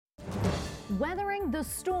weathering the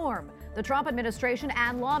storm. The Trump administration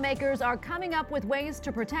and lawmakers are coming up with ways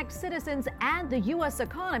to protect citizens and the U.S.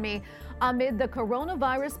 economy amid the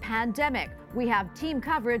coronavirus pandemic. We have team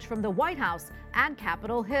coverage from the White House and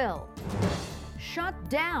Capitol Hill. Shut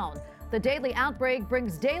down. The daily outbreak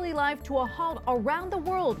brings daily life to a halt around the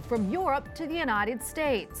world, from Europe to the United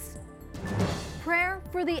States. Prayer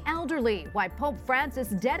for the elderly, why Pope Francis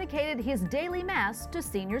dedicated his daily mass to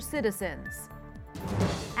senior citizens.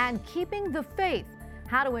 And keeping the faith,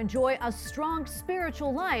 how to enjoy a strong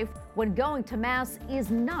spiritual life when going to mass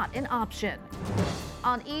is not an option.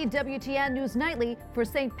 On EWTN News Nightly for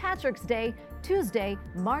St. Patrick's Day, Tuesday,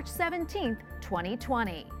 March 17th,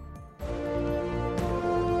 2020.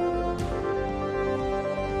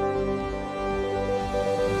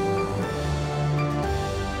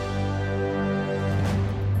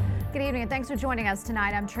 Good evening and thanks for joining us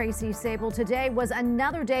tonight. I'm Tracy Sable. Today was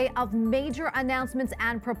another day of major announcements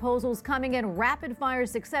and proposals coming in rapid fire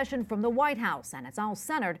succession from the White House, and it's all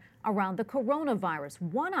centered around the coronavirus.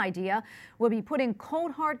 One idea will be putting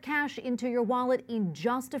cold hard cash into your wallet in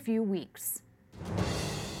just a few weeks.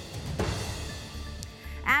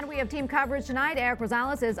 And we have team coverage tonight. Eric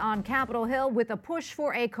Rosales is on Capitol Hill with a push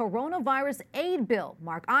for a coronavirus aid bill.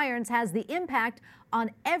 Mark Irons has the impact on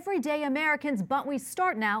everyday Americans. But we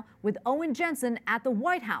start now with Owen Jensen at the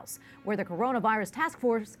White House, where the coronavirus task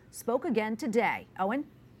force spoke again today. Owen?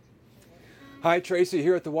 Hi, Tracy.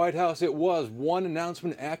 Here at the White House, it was one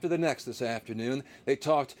announcement after the next this afternoon. They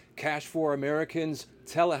talked cash for Americans,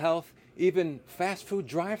 telehealth, even fast food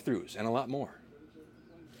drive-thrus, and a lot more.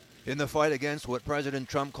 In the fight against what President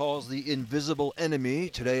Trump calls the invisible enemy,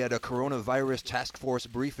 today at a coronavirus task force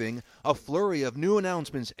briefing, a flurry of new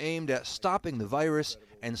announcements aimed at stopping the virus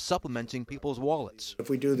and supplementing people's wallets.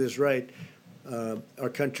 If we do this right, our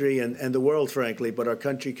country and the world, frankly, but our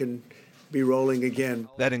country can be rolling again.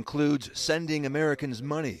 That includes sending Americans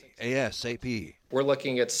money ASAP. We're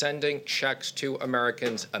looking at sending checks to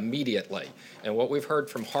Americans immediately. And what we've heard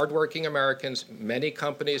from hardworking Americans, many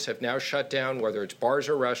companies have now shut down, whether it's bars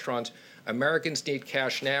or restaurants. Americans need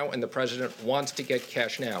cash now, and the president wants to get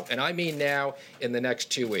cash now. And I mean now, in the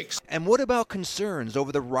next 2 weeks. And what about concerns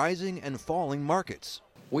over the rising and falling markets?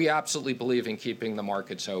 We absolutely believe in keeping the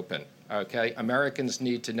markets open, okay? Americans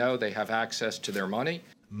need to know they have access to their money.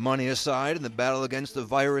 Money aside, in the battle against the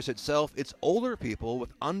virus itself, it's older people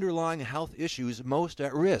with underlying health issues most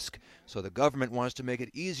at risk. So the government wants to make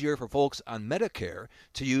it easier for folks on Medicare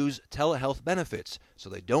to use telehealth benefits so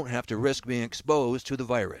they don't have to risk being exposed to the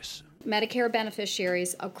virus. Medicare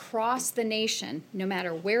beneficiaries across the nation, no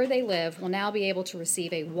matter where they live, will now be able to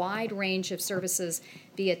receive a wide range of services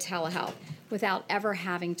via telehealth without ever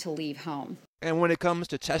having to leave home. And when it comes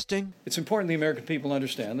to testing? It's important the American people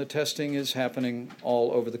understand that testing is happening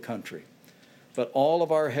all over the country. But all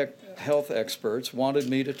of our health experts wanted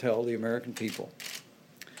me to tell the American people,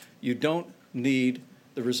 you don't need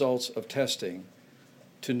the results of testing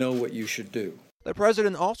to know what you should do. The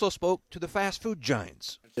president also spoke to the fast food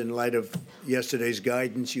giants. In light of yesterday's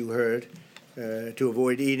guidance you heard, to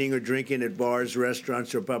avoid eating or drinking at bars,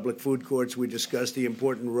 restaurants, or public food courts, we discussed the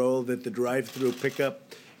important role that the drive-through pickup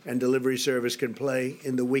and delivery service can play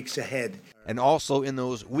in the weeks ahead. And also in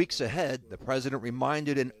those weeks ahead, the president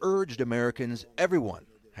reminded and urged Americans, everyone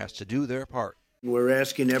has to do their part. We're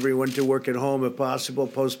asking everyone to work at home if possible,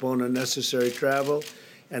 postpone unnecessary travel,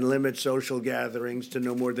 and limit social gatherings to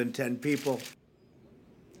no more than 10 people.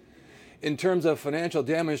 In terms of financial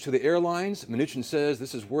damage to the airlines, Mnuchin says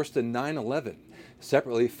this is worse than 9/11.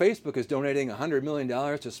 Separately, Facebook is donating $100 million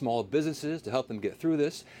to small businesses to help them get through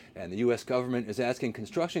this, and the U.S. government is asking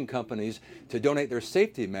construction companies to donate their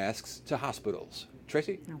safety masks to hospitals.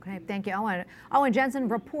 Tracy? Okay, thank you, Owen. Owen Jensen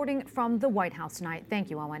reporting from the White House tonight.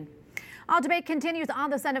 Thank you, Owen. Our debate continues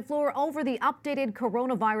on the Senate floor over the updated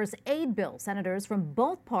coronavirus aid bill. Senators from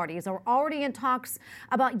both parties are already in talks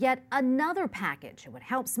about yet another package. It would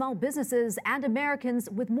help small businesses and Americans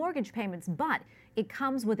with mortgage payments, but it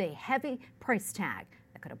comes with a heavy price tag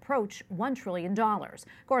that could approach $1 trillion.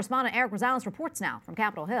 Correspondent Eric Rosales reports now from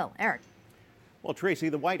Capitol Hill. Eric. Well, Tracy,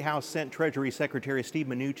 the White House sent Treasury Secretary Steve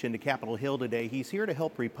Mnuchin to Capitol Hill today. He's here to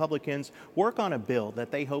help Republicans work on a bill that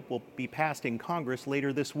they hope will be passed in Congress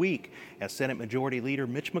later this week, as Senate Majority Leader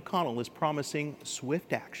Mitch McConnell is promising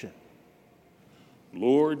swift action.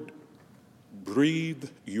 Lord, breathe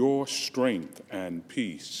your strength and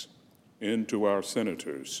peace into our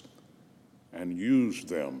senators and use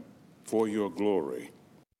them for your glory.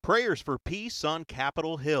 Prayers for peace on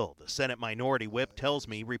Capitol Hill. The Senate Minority Whip tells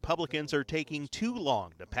me Republicans are taking too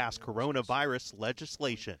long to pass coronavirus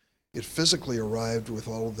legislation. It physically arrived with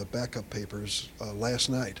all of the backup papers last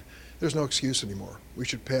night. There's no excuse anymore. We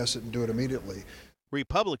should pass it and do it immediately.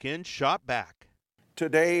 Republicans shot back.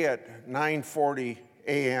 Today at 9:40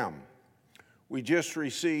 a.m., we just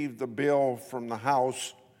received the bill from the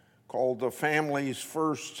House called the Families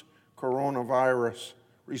First Coronavirus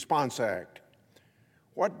Response Act.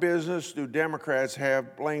 What business do Democrats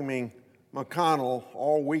have blaming McConnell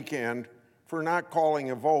all weekend for not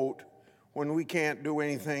calling a vote when we can't do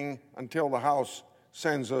anything until the House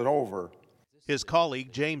sends it over? His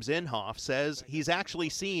colleague James Inhofe says he's actually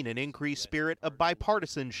seen an increased spirit of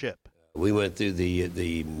bipartisanship. We went through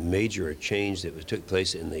the major change that took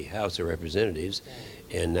place in the House of Representatives,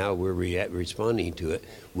 and now we're responding to it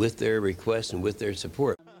with their requests and with their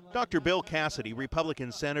support. Dr. Bill Cassidy,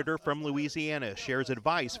 Republican senator from Louisiana, shares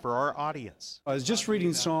advice for our audience. I was just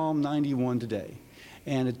reading Psalm 91 today,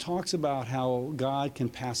 and it talks about how God can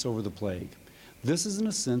pass over the plague. This is, in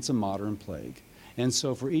a sense, a modern plague. And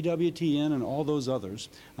so for EWTN and all those others,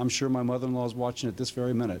 I'm sure my mother-in-law is watching at this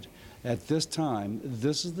very minute, at this time,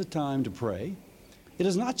 this is the time to pray. It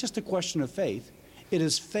is not just a question of faith. It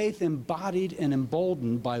is faith embodied and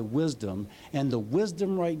emboldened by wisdom, and the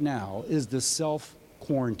wisdom right now is the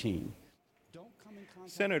self-quarantine.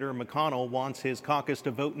 Senator McConnell wants his caucus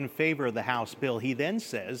to vote in favor of the House bill. He then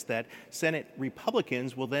says that Senate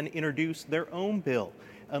Republicans will then introduce their own bill,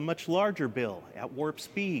 a much larger bill at warp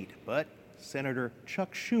speed. But Senator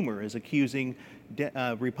Chuck Schumer is accusing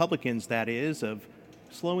Republicans, that is, of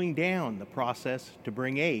slowing down the process to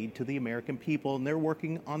bring aid to the American people, and they're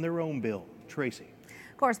working on their own bill. Tracy.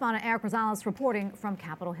 Correspondent Eric Rosales reporting from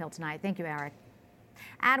Capitol Hill tonight. Thank you, Eric.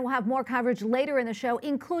 And we'll have more coverage later in the show,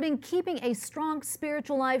 including keeping a strong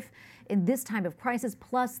spiritual life in this time of crisis,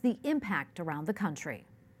 plus the impact around the country.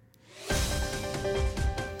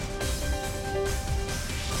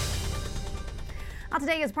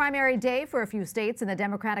 Today is primary day for a few states in the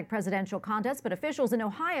Democratic presidential contest, but officials in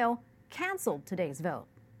Ohio canceled today's vote.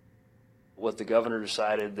 What the governor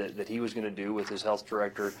decided that he was going to do with his health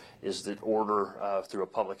director is that order through a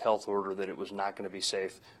public health order that it was not going to be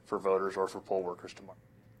safe for voters or for poll workers tomorrow.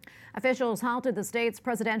 Officials halted the state's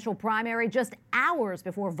presidential primary just hours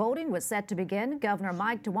before voting was set to begin. Governor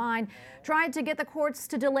Mike DeWine tried to get the courts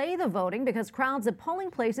to delay the voting because crowds at polling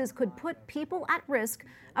places could put people at risk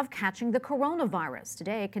of catching the coronavirus.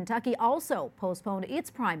 Today, Kentucky also postponed its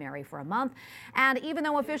primary for a month. And even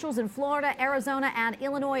though officials in Florida, Arizona, and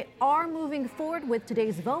Illinois are moving forward with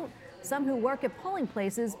today's vote, some who work at polling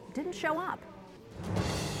places didn't show up.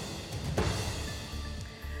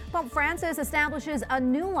 Pope Francis establishes a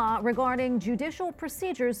new law regarding judicial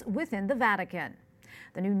procedures within the Vatican.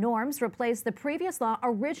 The new norms replace the previous law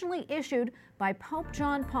originally issued by Pope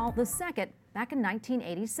John Paul II back in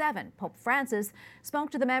 1987. Pope Francis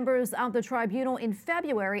spoke to the members of the tribunal in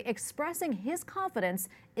February, expressing his confidence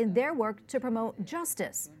in their work to promote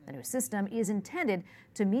justice. The new system is intended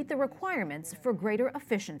to meet the requirements for greater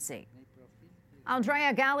efficiency.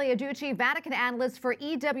 Andrea Galliaducci, Vatican analyst for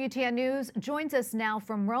EWTN News, joins us now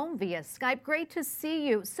from Rome via Skype. Great to see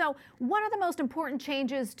you. So, what are the most important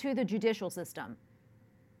changes to the judicial system?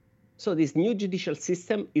 So this new judicial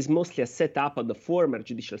system is mostly a setup of the former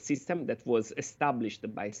judicial system that was established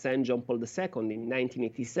by St. John Paul II in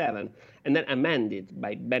 1987 and then amended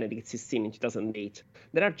by Benedict XVI in 2008.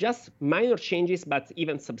 There are just minor changes, but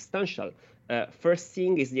even substantial. First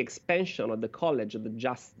thing is the expansion of the college of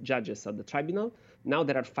the judges of the tribunal. Now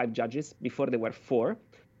there are 5 judges. Before there were 4.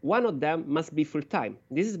 One of them must be full-time.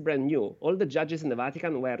 This is brand new. All the judges in the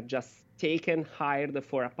Vatican were just hired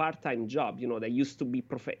for a part-time job. You know, they used to be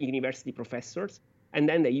university professors, and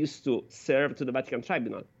then they used to serve to the Vatican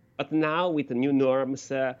tribunal. But now with the new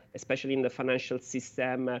norms, especially in the financial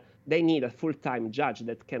system, they need a full-time judge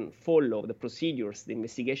that can follow the procedures, the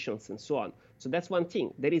investigations, and so on. So that's one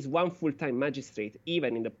thing. There is one full-time magistrate,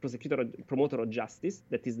 even in the promoter of justice,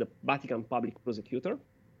 that is the Vatican public prosecutor.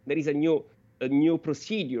 There is a new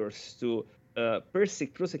procedures to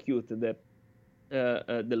prosecute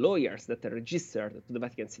the lawyers that are registered to the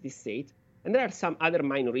Vatican City State. And there are some other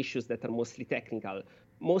minor issues that are mostly technical,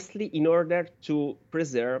 mostly in order to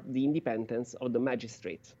preserve the independence of the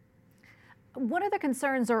magistrates. What are the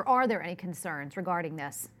concerns, or are there any concerns regarding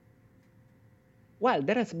this? Well,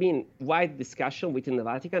 there has been wide discussion within the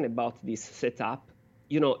Vatican about this setup.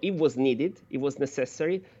 You know, it was needed, it was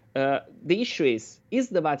necessary. The issue is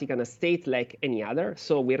the Vatican a state like any other?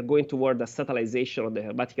 So we're going toward a statalization of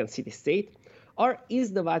the Vatican City State? Or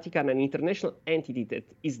is the Vatican an international entity that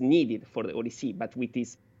is needed for the ODC, but with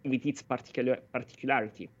its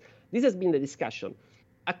particularity? This has been the discussion.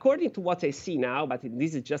 According to what I see now, but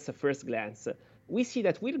this is just a first glance, we see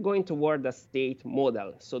that we're going toward a state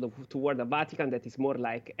model, so toward a Vatican that is more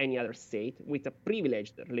like any other state, with a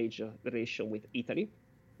privileged relation with Italy.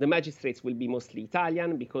 The magistrates will be mostly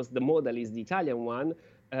Italian because the model is the Italian one.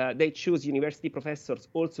 They choose university professors,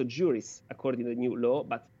 also jurists, according to the new law,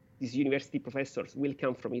 but these university professors will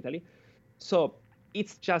come from Italy. So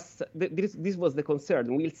it's just, this was the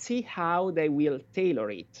concern. We'll see how they will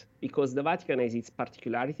tailor it, because the Vatican has its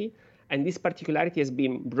particularity, and this particularity has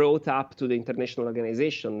been brought up to the international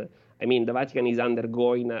organization. I mean, the Vatican is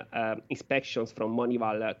undergoing inspections from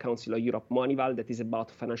Moneyval, Council of Europe Moneyval, that is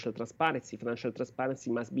about financial transparency. Financial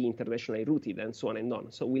transparency must be internationally rooted, and so on and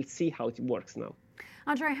on. So we'll see how it works now.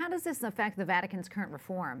 Andre, how does this affect the Vatican's current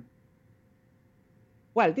reform?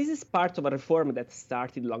 Well, this is part of a reform that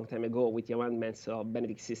started a long time ago with the amendments of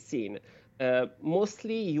Benedict XVI.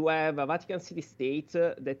 Mostly, you have a Vatican City State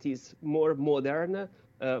that is more modern,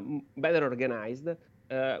 better organized.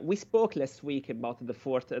 We spoke last week about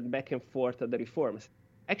the back and forth of the reforms.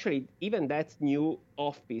 Actually, even that new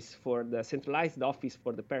office for the centralized office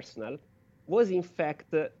for the personnel was in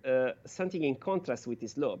fact something in contrast with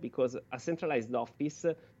this law, because a centralized office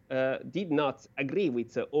did not agree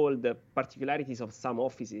with all the particularities of some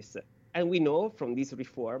offices. And we know from this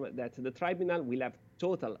reform that the tribunal will have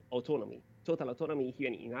total autonomy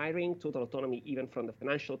even in hiring, total autonomy even from the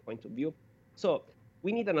financial point of view. So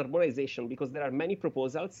we need an harmonization, because there are many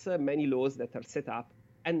proposals, many laws that are set up,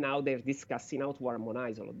 and now they're discussing how to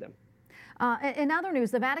harmonize all of them. In other news,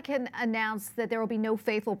 the Vatican announced that there will be no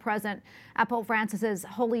faithful present at Pope Francis's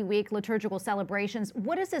Holy Week liturgical celebrations.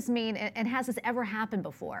 What does this mean, and has this ever happened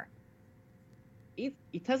before? It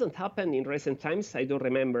hasn't happened in recent times. I don't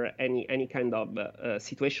remember any kind of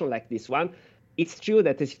situation like this one. It's true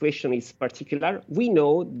that the situation is particular. We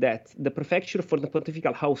know that the Prefecture for the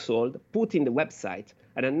Pontifical Household put in the website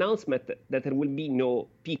an announcement that there will be no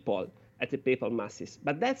people at the papal masses.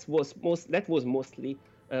 But that was mostly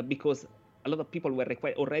because a lot of people were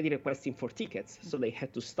already requesting for tickets, so they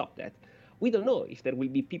had to stop that. We don't know if there will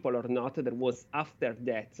be people or not. There was, after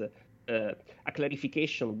that, a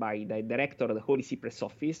clarification by the director of the Holy See Press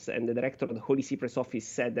Office, and the director of the Holy See Press Office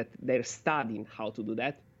said that they're studying how to do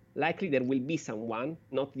that. Likely there will be someone,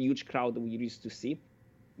 not the huge crowd we used to see.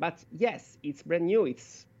 But yes, it's brand new.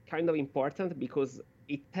 It's kind of important because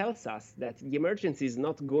it tells us that the emergency is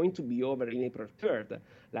not going to be over in April 3rd,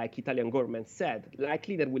 like Italian government said.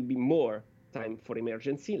 Likely there will be more time for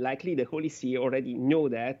emergency. Likely the Holy See already know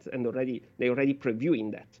that, and they're already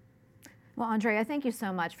previewing that. Well, Andrea, thank you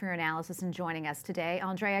so much for your analysis and joining us today.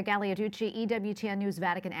 Andrea Gagliarducci, EWTN News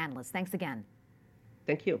Vatican analyst. Thanks again.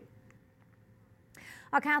 Thank you.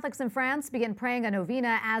 Catholics in France begin praying a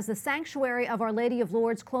novena as the sanctuary of Our Lady of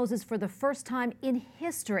Lourdes closes for the first time in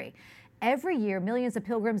history. Every year, millions of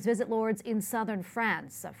pilgrims visit Lourdes in southern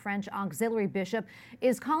France. A French auxiliary bishop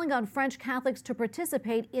is calling on French Catholics to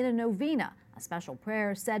participate in a novena, a special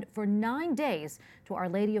prayer said for 9 days to Our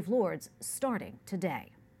Lady of Lourdes, starting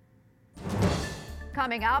today.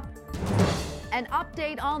 Coming up, an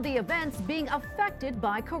update on the events being affected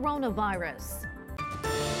by coronavirus.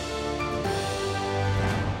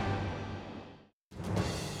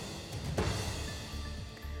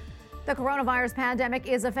 The coronavirus pandemic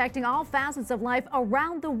is affecting all facets of life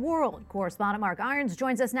around the world. Correspondent Mark Irons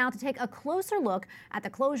joins us now to take a closer look at the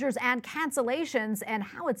closures and cancellations and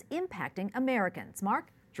how it's impacting Americans. Mark?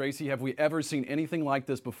 Tracy, have we ever seen anything like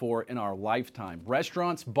this before in our lifetime?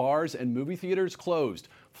 Restaurants, bars, and movie theaters closed,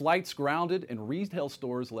 flights grounded, and retail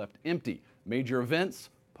stores left empty. Major events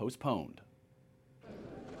postponed.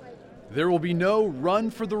 There will be no Run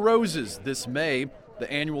for the Roses this May.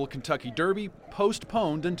 The annual Kentucky Derby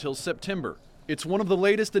postponed until September. It's one of the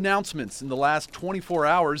latest announcements in the last 24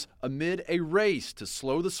 hours amid a race to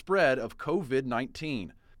slow the spread of COVID-19.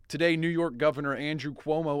 Today, New York Governor Andrew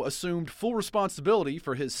Cuomo assumed full responsibility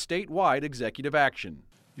for his statewide executive action.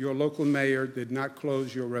 Your local mayor did not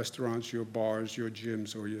close your restaurants, your bars, your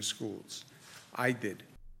gyms, or your schools. I did.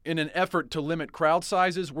 In an effort to limit crowd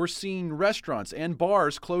sizes, we're seeing restaurants and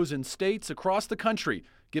bars close in states across the country,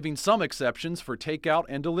 giving some exceptions for takeout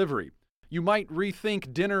and delivery. You might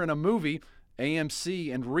rethink dinner and a movie.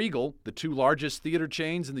 AMC and Regal, the two largest theater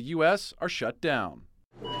chains in the U.S., are shut down.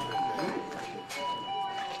 How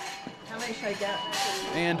many should I get?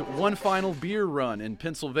 And one final beer run in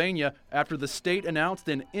Pennsylvania after the state announced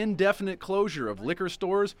an indefinite closure of liquor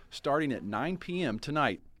stores starting at 9 p.m.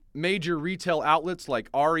 tonight. Major retail outlets like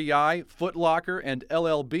REI, Foot Locker, and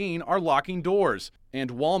LL Bean are locking doors.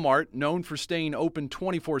 And Walmart, known for staying open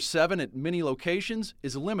 24/7 at many locations,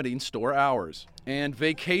 is limiting store hours. And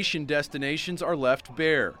vacation destinations are left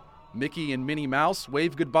bare. Mickey and Minnie Mouse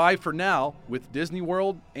wave goodbye for now, with Disney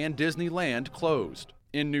World and Disneyland closed.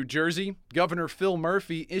 In New Jersey, Governor Phil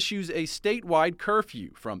Murphy issues a statewide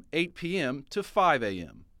curfew from 8 p.m. to 5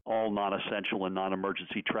 a.m. All non-essential and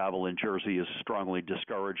non-emergency travel in Jersey is strongly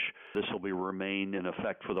discouraged. This will remain in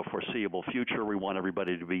effect for the foreseeable future. We want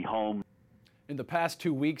everybody to be home. In the past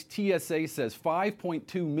 2 weeks, TSA says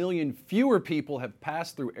 5.2 million fewer people have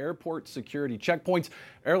passed through airport security checkpoints.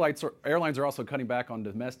 Airlines are also cutting back on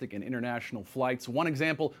domestic and international flights. One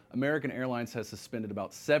example, American Airlines has suspended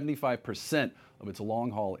about 75% of its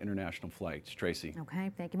long-haul international flights. Tracy.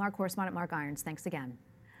 Okay, thank you, Mark. Correspondent Mark Irons, thanks again.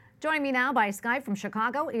 Joining me now by Skype from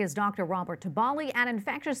Chicago is Dr. Robert Tabali, an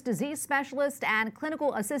infectious disease specialist and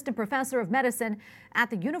clinical assistant professor of medicine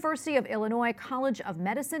at the University of Illinois College of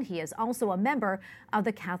Medicine. He is also a member of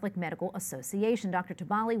the Catholic Medical Association. Dr.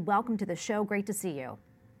 Tabali, welcome to the show. Great to see you.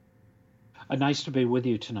 Nice to be with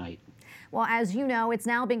you tonight. Well, as you know, it's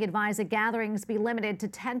now being advised that gatherings be limited to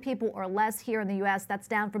 10 people or less here in the U.S. That's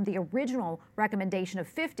down from the original recommendation of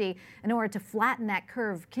 50 in order to flatten that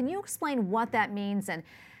curve. Can you explain what that means and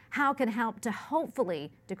how it can help to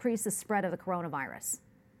hopefully decrease the spread of the coronavirus?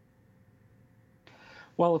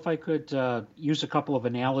 Well, if I could use a couple of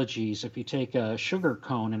analogies, if you take a sugar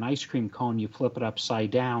cone, an ice cream cone, you flip it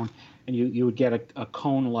upside down, and you would get a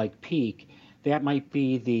cone-like peak. That might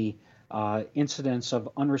be the incidence of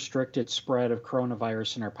unrestricted spread of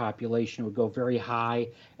coronavirus in our population. It would go very high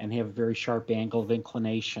and have a very sharp angle of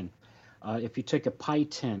inclination. If you take a pie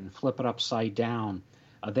tin, flip it upside down,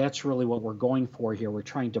 that's really what we're going for here. We're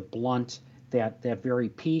trying to blunt that very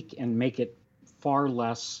peak and make it far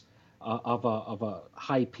less of a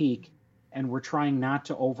high peak, and we're trying not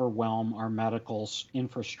to overwhelm our medical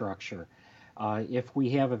infrastructure. If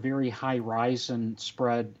we have a very high rise and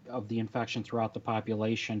spread of the infection throughout the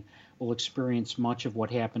population, we'll experience much of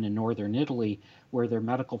what happened in northern Italy, where their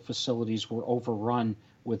medical facilities were overrun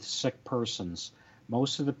with sick persons.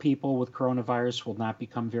 Most of the people with coronavirus will not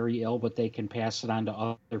become very ill, but they can pass it on to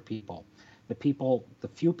other people. The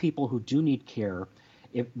few people who do need care,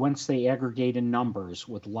 once they aggregate in numbers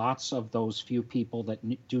with lots of those few people that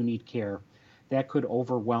do need care, that could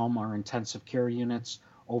overwhelm our intensive care units,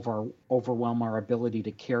 overwhelm our ability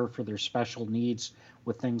to care for their special needs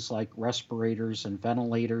with things like respirators and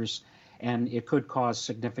ventilators, and it could cause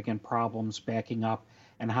significant problems backing up,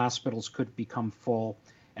 and hospitals could become full,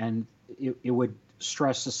 and it would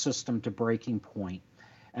stress the system to breaking point.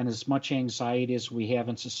 And as much anxiety as we have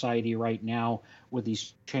in society right now with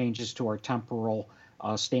these changes to our temporal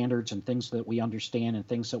standards and things that we understand and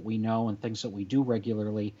things that we know and things that we do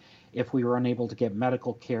regularly, if we were unable to get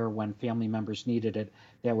medical care when family members needed it,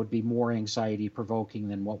 that would be more anxiety provoking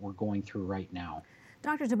than what we're going through right now.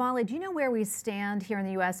 Dr. Tabali, do you know where we stand here in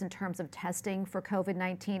the U.S. in terms of testing for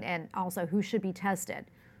COVID-19 and also who should be tested?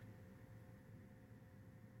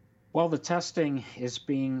 Well, the testing is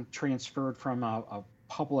being transferred from a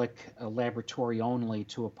public laboratory only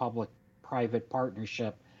to a public-private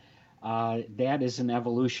partnership. That is an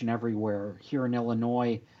evolution everywhere. Here in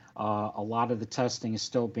Illinois, a lot of the testing is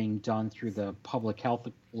still being done through the public health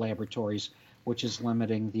laboratories, which is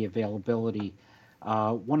limiting the availability.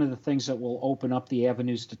 One of the things that will open up the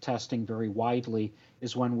avenues to testing very widely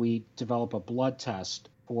is when we develop a blood test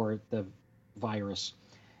for the virus.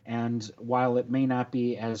 And while it may not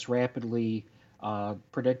be as rapidly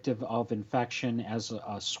predictive of infection as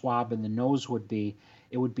a swab in the nose would be,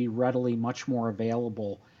 it would be readily much more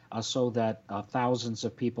available so that thousands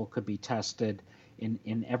of people could be tested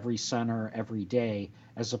in every center every day,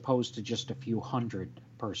 as opposed to just a few hundred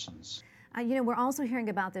persons. We're also hearing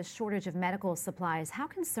about this shortage of medical supplies. How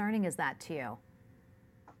concerning is that to you?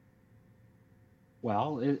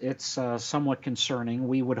 Well, it's somewhat concerning.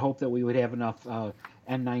 We would hope that we would have enough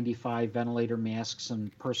N95 ventilator masks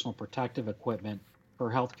and personal protective equipment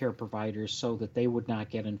for healthcare providers so that they would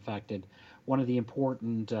not get infected. One of the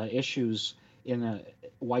important issues in a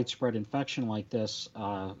widespread infection like this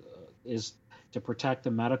is to protect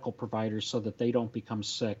the medical providers so that they don't become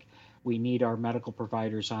sick. We need our medical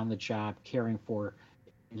providers on the job caring for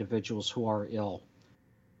individuals who are ill.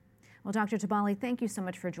 Well, Dr. Tabali, thank you so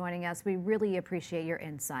much for joining us. We really appreciate your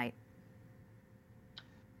insight.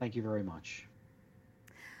 Thank you very much.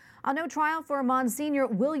 No trial for Monsignor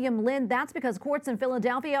William Lynn. That's because courts in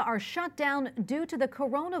Philadelphia are shut down due to the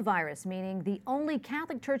coronavirus, meaning the only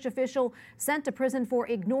Catholic Church official sent to prison for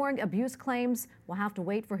ignoring abuse claims will have to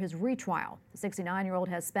wait for his retrial. The 69-year-old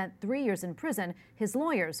has spent 3 years in prison. His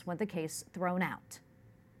lawyers want the case thrown out.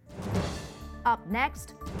 Up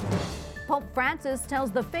next, Pope Francis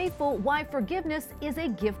tells the faithful why forgiveness is a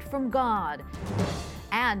gift from God.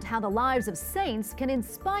 and how the lives of saints can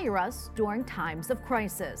inspire us during times of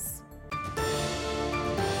crisis.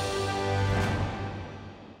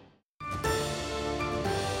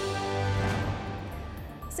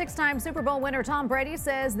 Six-time Super Bowl winner Tom Brady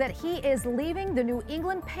says that he is leaving the New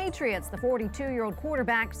England Patriots. The 42-year-old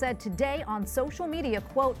quarterback said today on social media,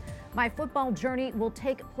 quote, "My football journey will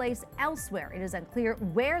take place elsewhere. It is unclear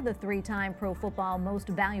where the three-time Pro Football Most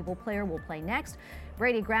Valuable Player will play next."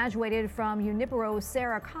 Brady graduated from Junipero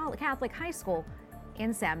Serra Catholic High School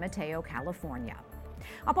in San Mateo, California.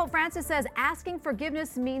 Pope Francis says asking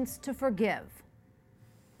forgiveness means to forgive.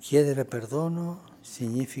 Chiedere perdono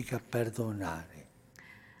significa perdonare.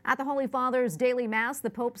 At the Holy Father's daily Mass, the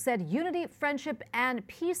Pope said unity, friendship, and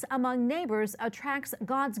peace among neighbors attracts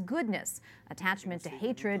God's goodness. Attachment to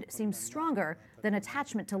hatred seems stronger than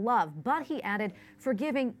attachment to love, but he added,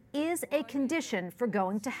 forgiving is a condition for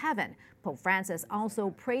going to heaven. Pope Francis also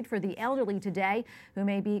prayed for the elderly today who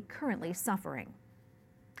may be currently suffering.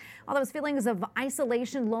 All those feelings of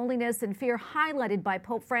isolation, loneliness, and fear highlighted by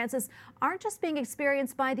Pope Francis aren't just being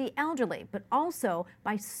experienced by the elderly, but also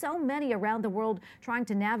by so many around the world trying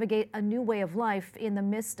to navigate a new way of life in the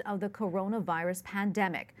midst of the coronavirus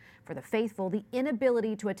pandemic. For the faithful, the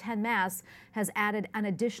inability to attend Mass has added an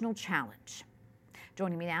additional challenge.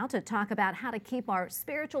 Joining me now to talk about how to keep our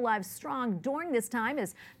spiritual lives strong during this time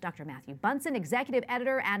is Dr. Matthew Bunson, Executive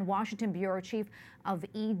Editor and Washington Bureau Chief of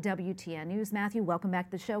EWTN News. Matthew, welcome back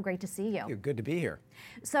to the show. Great to see you. Good to be here.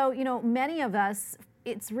 So, many of us,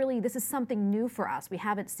 this is something new for us. We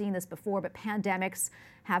haven't seen this before, but pandemics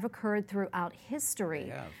have occurred throughout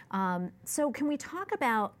history. So can we talk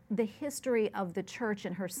about the history of the church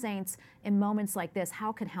and her saints in moments like this?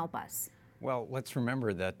 How it can help us? Well, let's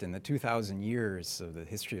remember that in the 2,000 years of the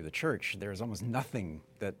history of the church, there's almost nothing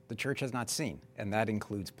that the church has not seen, and that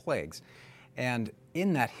includes plagues. And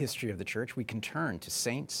in that history of the church, we can turn to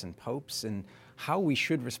saints and popes and how we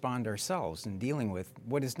should respond ourselves in dealing with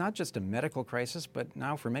what is not just a medical crisis, but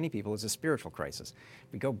now for many people is a spiritual crisis.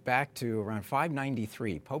 We go back to around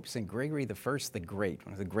 593, Pope St. Gregory I the Great,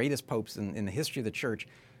 one of the greatest popes in the history of the church,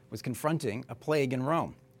 was confronting a plague in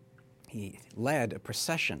Rome. He led a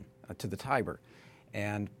procession to the Tiber,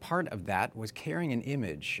 and part of that was carrying an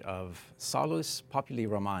image of Salus Populi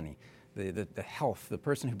Romani, the health, the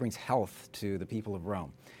person who brings health to the people of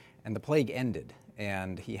Rome. And the plague ended,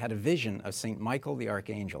 and he had a vision of St. Michael the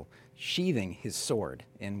Archangel sheathing his sword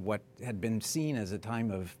in what had been seen as a time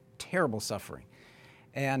of terrible suffering.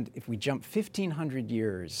 And if we jump 1,500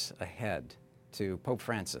 years ahead to Pope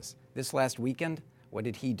Francis, this last weekend, what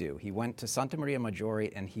did he do? He went to Santa Maria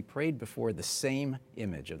Maggiore and he prayed before the same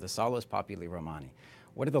image of the Salus Populi Romani.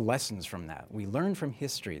 What are the lessons from that? We learn from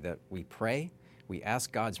history that we pray, we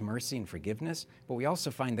ask God's mercy and forgiveness, but we also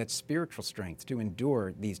find that spiritual strength to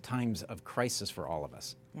endure these times of crisis for all of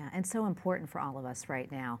us. Yeah, and so important for all of us right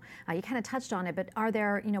now. You kind of touched on it, but are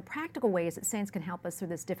there, practical ways that saints can help us through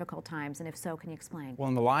this difficult times? And if so, can you explain? Well,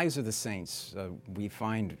 in the lives of the saints, we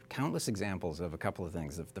find countless examples of a couple of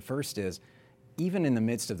things. The first is, even in the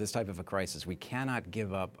midst of this type of a crisis, we cannot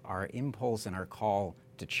give up our impulse and our call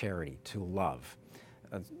to charity, to love.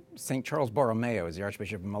 St. Charles Borromeo, as the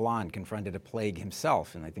Archbishop of Milan, confronted a plague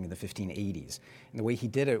himself in the 1580s. And the way he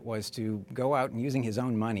did it was to go out and using his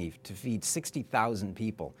own money to feed 60,000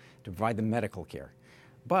 people, to provide them medical care.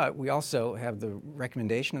 But we also have the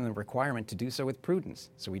recommendation and the requirement to do so with prudence.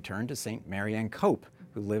 So we turn to St. Marianne Cope,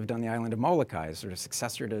 who lived on the island of Molokai, as sort of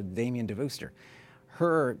successor to Damien de Veuster.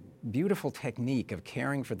 Her beautiful technique of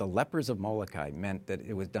caring for the lepers of Molokai meant that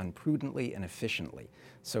it was done prudently and efficiently.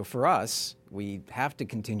 So for us, we have to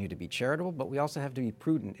continue to be charitable, but we also have to be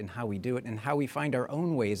prudent in how we do it and how we find our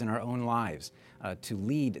own ways in our own lives to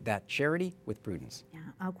lead that charity with prudence.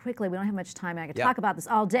 Yeah, quickly, we don't have much time. I could talk about this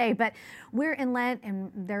all day, but we're in Lent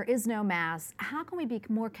and there is no Mass. How can we be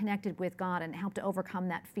more connected with God and help to overcome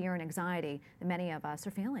that fear and anxiety that many of us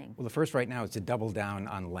are feeling? Well, the first right now is to double down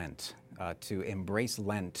on Lent, to embrace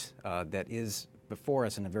Lent that is before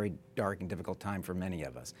us in a very dark and difficult time for many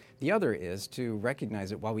of us. The other is to recognize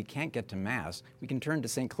that while we can't get to Mass, we can turn to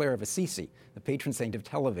St. Clare of Assisi, the patron saint of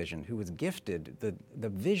television, who was gifted the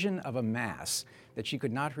vision of a Mass that she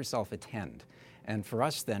could not herself attend. And for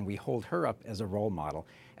us then, we hold her up as a role model.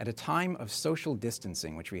 At a time of social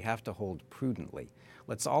distancing, which we have to hold prudently,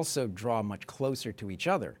 let's also draw much closer to each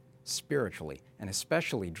other spiritually, and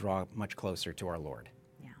especially draw much closer to our Lord.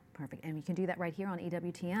 Yeah, perfect. And we can do that right here on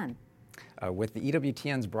EWTN. With the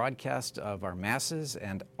EWTN's broadcast of our Masses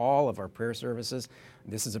and all of our prayer services,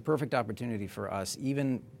 this is a perfect opportunity for us,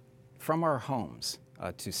 even from our homes,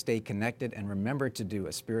 to stay connected and remember to do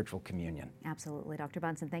a spiritual communion. Absolutely. Dr.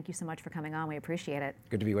 Bunson, thank you so much for coming on. We appreciate it.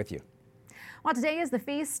 Good to be with you. Well, today is the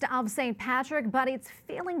feast of St. Patrick, but it's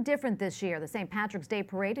feeling different this year. The St. Patrick's Day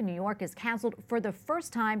Parade in New York is canceled for the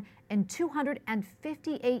first time in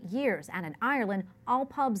 258 years. And in Ireland, all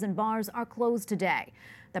pubs and bars are closed today.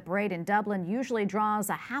 The parade in Dublin usually draws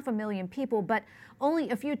 500,000 people, but only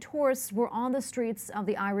a few tourists were on the streets of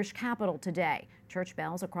the Irish capital today. Church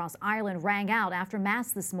bells across Ireland rang out after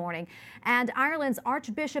Mass this morning, and Ireland's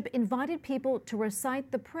Archbishop invited people to recite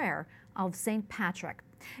the prayer of St. Patrick.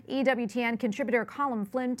 EWTN contributor Colin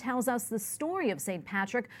Flynn tells us the story of St.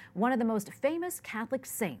 Patrick, one of the most famous Catholic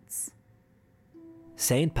saints.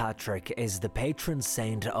 St. Patrick is the patron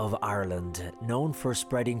saint of Ireland, known for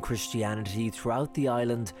spreading Christianity throughout the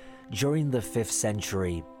island during the 5th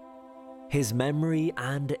century. His memory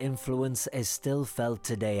and influence is still felt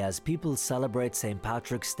today as people celebrate St.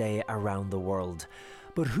 Patrick's Day around the world.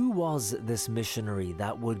 But who was this missionary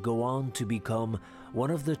that would go on to become one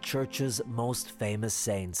of the Church's most famous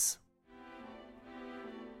saints?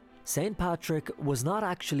 St. Patrick was not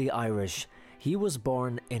actually Irish. He was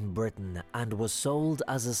born in Britain and was sold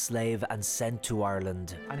as a slave and sent to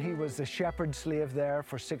Ireland. And he was a shepherd slave there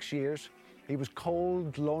for 6 years. He was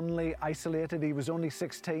cold, lonely, isolated. He was only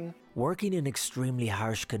 16. Working in extremely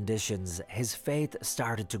harsh conditions, his faith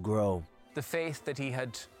started to grow. The faith that he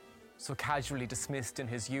had so casually dismissed in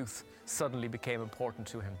his youth suddenly became important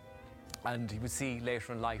to him. And he would see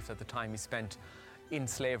later in life that the time he spent in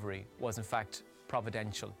slavery was in fact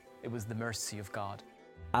providential. It was the mercy of God.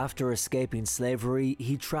 After escaping slavery,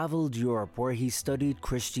 he travelled Europe where he studied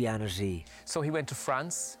Christianity. So he went to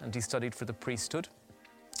France and he studied for the priesthood.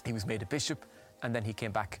 He was made a bishop and then he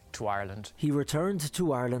came back to Ireland. He returned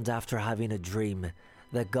to Ireland after having a dream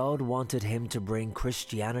that God wanted him to bring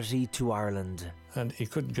Christianity to Ireland. And he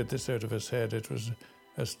couldn't get this out of his head. It was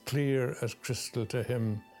as clear as crystal to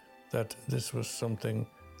him that this was something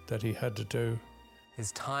that he had to do.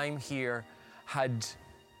 His time here had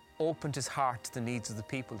opened his heart to the needs of the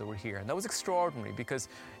people that were here. And that was extraordinary because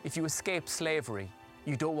if you escape slavery,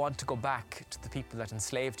 you don't want to go back to the people that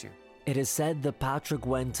enslaved you. It is said that Patrick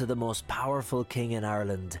went to the most powerful king in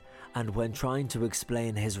Ireland, and when trying to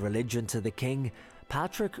explain his religion to the king,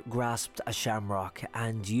 Patrick grasped a shamrock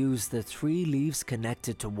and used the 3 leaves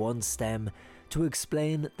connected to one stem to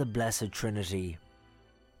explain the Blessed Trinity.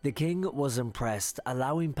 The king was impressed,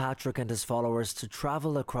 allowing Patrick and his followers to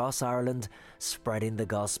travel across Ireland, spreading the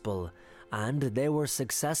gospel, and they were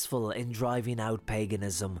successful in driving out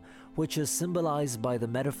paganism, which is symbolised by the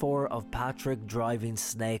metaphor of Patrick driving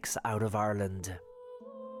snakes out of Ireland.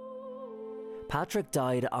 Patrick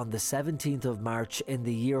died on the 17th of March in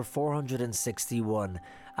the year 461,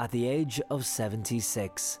 at the age of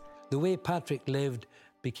 76. The way Patrick lived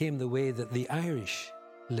became the way that the Irish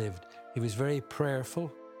lived. He was very prayerful,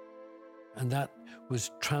 and that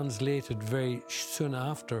was translated very soon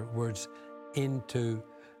afterwards into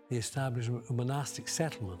the establishment of monastic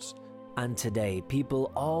settlements. And today,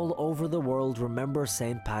 people all over the world remember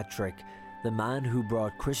St. Patrick, the man who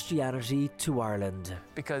brought Christianity to Ireland.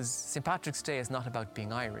 Because St. Patrick's Day is not about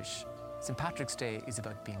being Irish. St. Patrick's Day is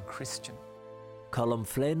about being Christian. Colin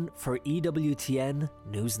Flynn for EWTN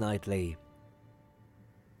News Nightly.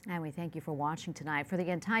 And we thank you for watching tonight. For the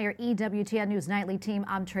entire EWTN News Nightly team,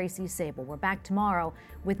 I'm Tracy Sable. We're back tomorrow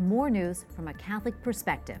with more news from a Catholic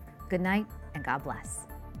perspective. Good night and God bless.